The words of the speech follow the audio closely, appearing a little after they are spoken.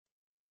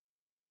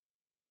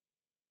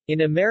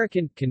In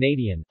American,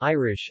 Canadian,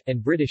 Irish,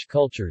 and British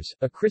cultures,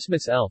 a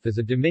Christmas elf is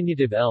a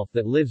diminutive elf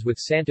that lives with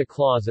Santa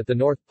Claus at the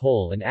North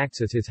Pole and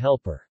acts as his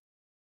helper.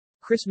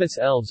 Christmas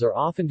elves are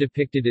often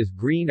depicted as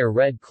green or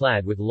red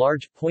clad with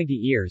large,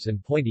 pointy ears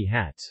and pointy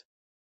hats.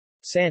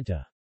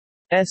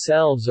 Santa's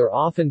elves are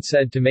often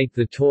said to make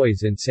the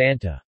toys in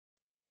Santa's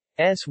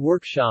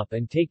workshop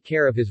and take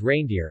care of his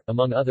reindeer,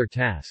 among other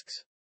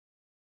tasks.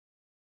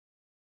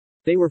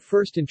 They were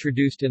first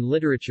introduced in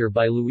literature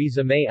by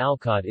Louisa May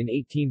Alcott in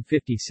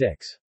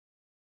 1856.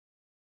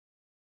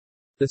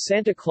 The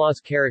Santa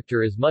Claus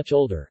character is much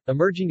older,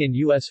 emerging in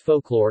U.S.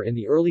 folklore in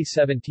the early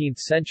 17th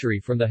century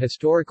from the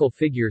historical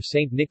figure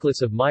Saint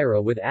Nicholas of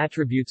Myra with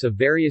attributes of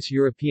various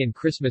European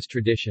Christmas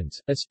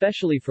traditions,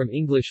 especially from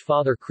English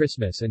Father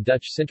Christmas and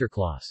Dutch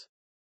Sinterklaas.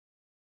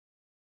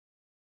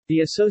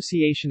 The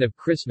association of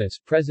Christmas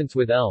presents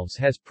with elves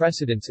has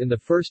precedence in the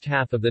first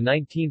half of the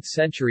 19th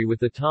century with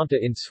the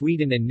Tomte in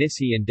Sweden and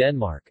Nisse in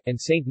Denmark, and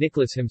Saint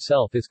Nicholas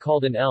himself is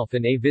called an elf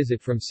in A Visit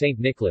from Saint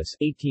Nicholas,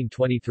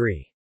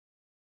 1823.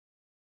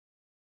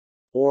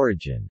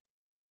 Origin.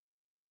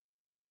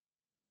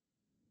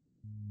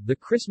 The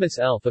Christmas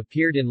elf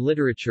appeared in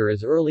literature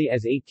as early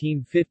as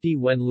 1850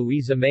 when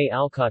Louisa May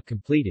Alcott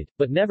completed,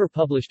 but never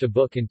published a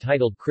book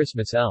entitled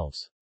Christmas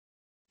Elves.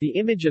 The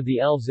image of the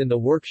elves in the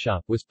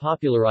workshop was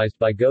popularized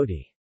by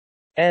Godey's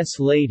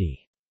Lady's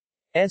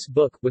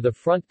book, with a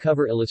front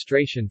cover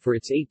illustration for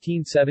its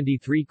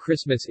 1873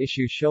 Christmas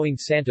issue showing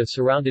Santa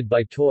surrounded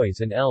by toys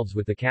and elves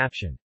with the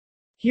caption,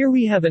 "Here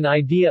we have an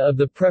idea of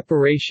the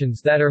preparations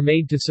that are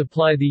made to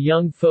supply the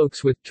young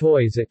folks with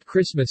toys at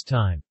Christmas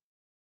time."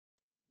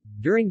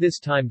 During this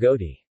time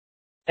Godey's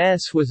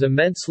was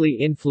immensely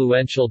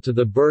influential to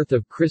the birth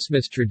of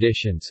Christmas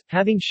traditions,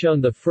 having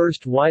shown the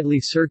first widely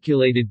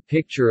circulated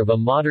picture of a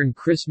modern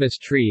Christmas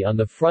tree on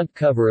the front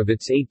cover of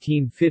its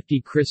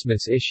 1850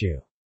 Christmas issue.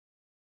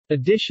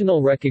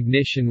 Additional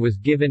recognition was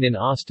given in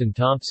Austin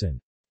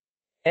Thompson's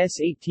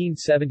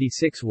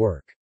 1876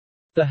 work,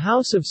 The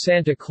House of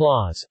Santa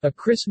Claus, a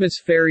Christmas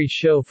Fairy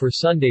Show for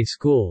Sunday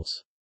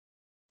Schools.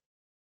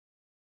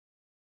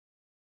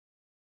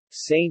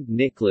 Saint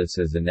Nicholas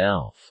as an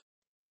elf.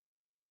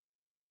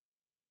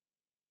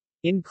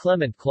 In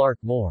Clement Clark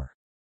Moore's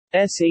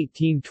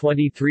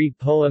 1823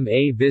 poem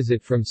A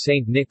Visit from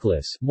St.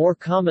 Nicholas, more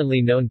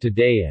commonly known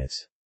today as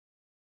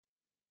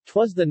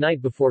 "'Twas the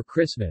Night Before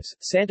Christmas,"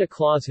 Santa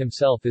Claus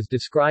himself is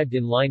described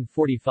in line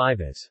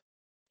 45 as,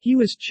 "He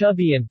was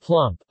chubby and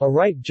plump, a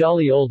right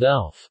jolly old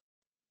elf."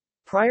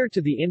 Prior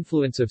to the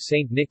influence of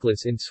St.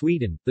 Nicholas in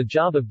Sweden, the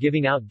job of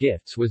giving out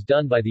gifts was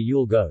done by the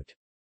Yule goat.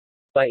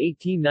 By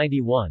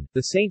 1891,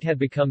 the saint had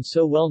become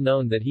so well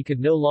known that he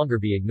could no longer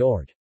be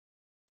ignored.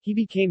 He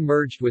became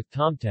merged with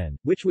Tomten,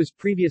 which was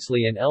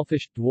previously an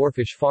elfish,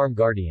 dwarfish farm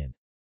guardian.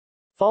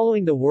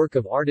 Following the work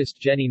of artist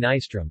Jenny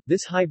Nystrom,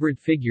 this hybrid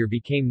figure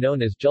became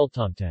known as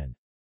Jultomten.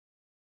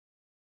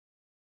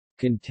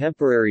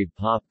 Contemporary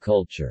pop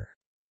culture.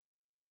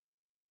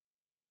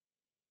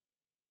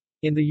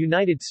 In the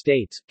United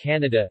States,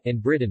 Canada,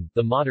 and Britain,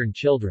 the modern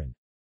children's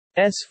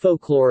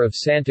folklore of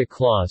Santa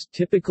Claus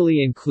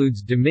typically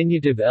includes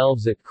diminutive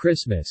elves at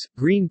Christmas,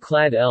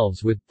 green-clad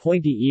elves with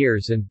pointy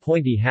ears and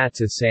pointy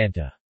hats as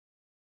Santa's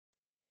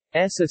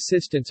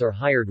assistants or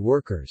hired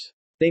workers.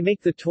 They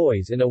make the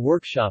toys in a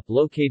workshop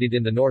located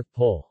in the North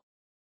Pole.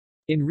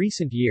 In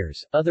recent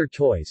years, other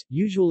toys,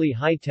 usually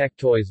high-tech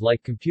toys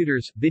like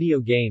computers, video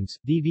games,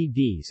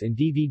 DVDs and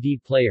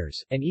DVD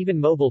players, and even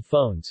mobile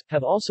phones,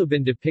 have also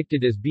been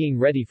depicted as being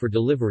ready for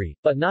delivery,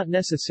 but not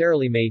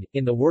necessarily made,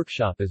 in the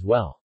workshop as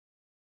well.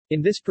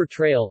 In this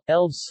portrayal,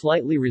 elves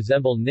slightly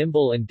resemble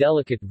nimble and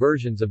delicate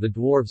versions of the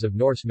dwarves of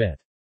Norse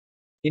myth.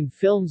 In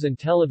films and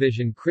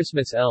television,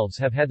 Christmas elves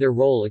have had their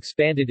role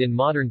expanded in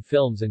modern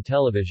films and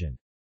television.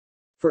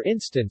 For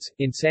instance,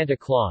 in Santa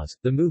Claus,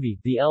 the movie,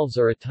 the elves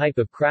are a type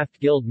of craft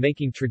guild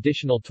making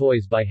traditional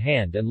toys by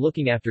hand and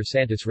looking after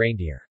Santa's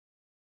reindeer.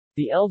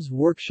 The Elves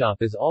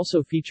Workshop is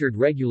also featured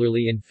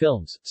regularly in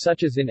films,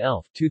 such as in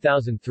Elf,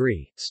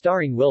 2003,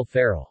 starring Will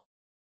Ferrell.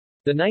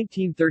 The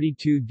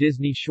 1932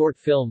 Disney short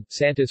film,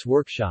 Santa's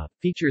Workshop,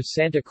 features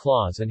Santa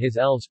Claus and his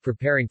elves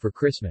preparing for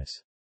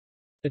Christmas.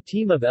 A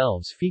team of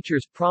elves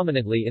features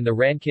prominently in the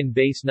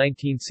Rankin-Bass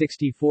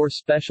 1964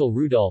 special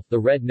Rudolph the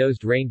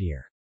Red-Nosed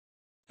Reindeer.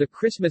 The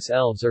Christmas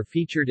elves are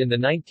featured in the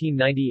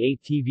 1998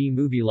 TV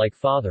movie Like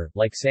Father,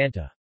 Like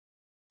Santa.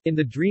 In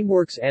the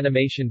DreamWorks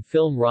animation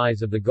film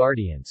Rise of the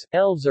Guardians,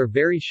 elves are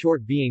very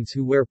short beings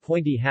who wear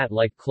pointy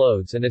hat-like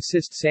clothes and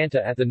assist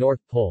Santa at the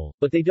North Pole,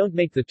 but they don't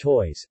make the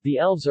toys. The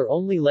elves are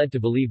only led to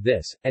believe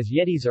this, as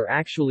Yetis are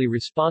actually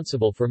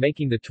responsible for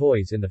making the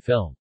toys in the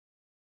film.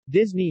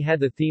 Disney had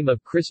the theme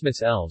of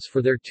Christmas elves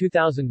for their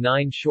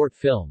 2009 short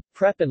film,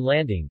 Prep and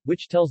Landing,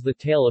 which tells the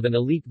tale of an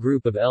elite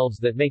group of elves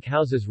that make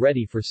houses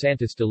ready for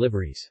Santa's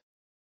deliveries.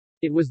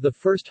 It was the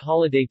first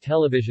holiday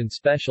television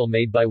special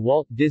made by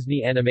Walt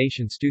Disney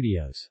Animation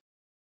Studios.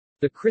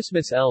 The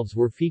Christmas elves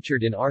were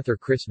featured in Arthur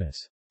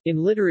Christmas.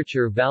 In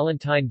literature,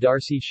 Valentine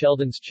D'Arcy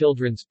Sheldon's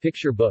children's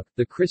picture book,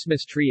 The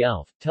Christmas Tree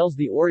Elf, tells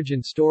the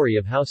origin story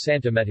of how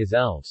Santa met his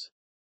elves.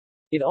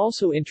 It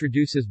also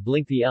introduces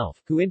Blink the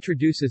Elf, who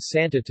introduces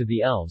Santa to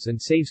the elves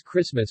and saves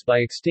Christmas by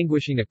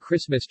extinguishing a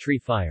Christmas tree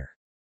fire.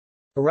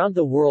 Around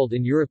the world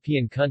in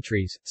European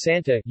countries,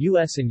 Santa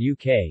US and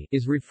UK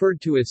is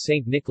referred to as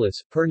Saint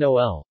Nicholas, Père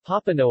Noël,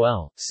 Papa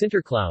Noel,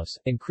 Sinterklaas,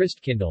 and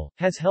Christkindl,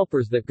 has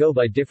helpers that go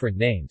by different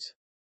names.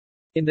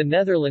 In the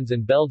Netherlands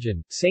and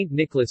Belgium, Saint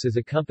Nicholas is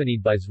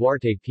accompanied by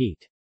Zwarte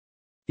Piet.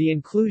 The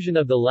inclusion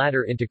of the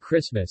latter into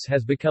Christmas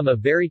has become a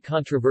very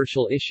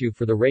controversial issue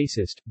for the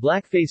racist,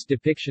 blackface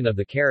depiction of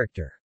the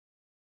character.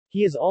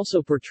 He is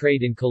also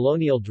portrayed in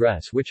colonial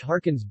dress which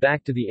harkens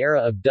back to the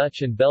era of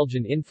Dutch and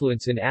Belgian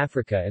influence in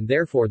Africa and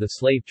therefore the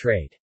slave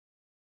trade.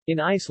 In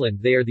Iceland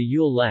they are the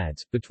Yule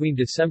lads. Between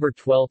December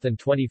 12 and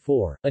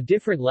 24, a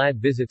different lad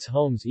visits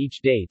homes each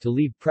day to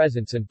leave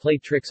presents and play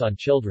tricks on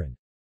children.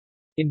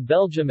 In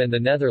Belgium and the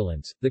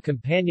Netherlands, the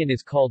companion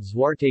is called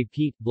Zwarte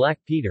Piet, Black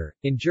Peter.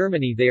 In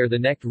Germany they are the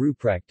Knecht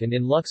Ruprecht and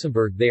in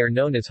Luxembourg they are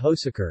known as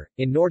Hoseker.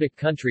 In Nordic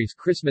countries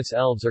Christmas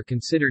elves are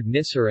considered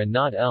nisser and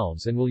not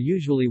elves and will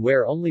usually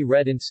wear only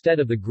red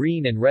instead of the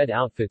green and red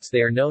outfits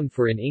they are known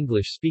for in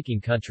English-speaking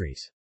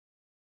countries.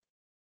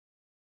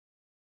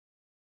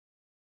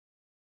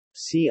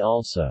 See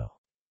also: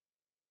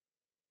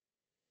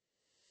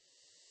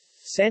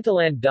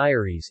 Santaland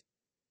Diaries,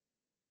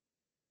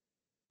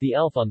 The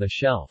Elf on the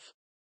Shelf.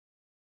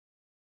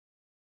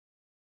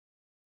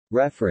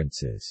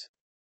 References.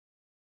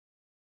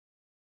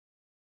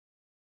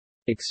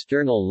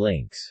 External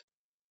links.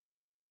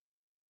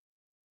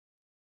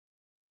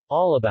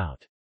 All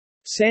About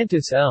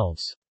Santa's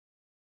Elves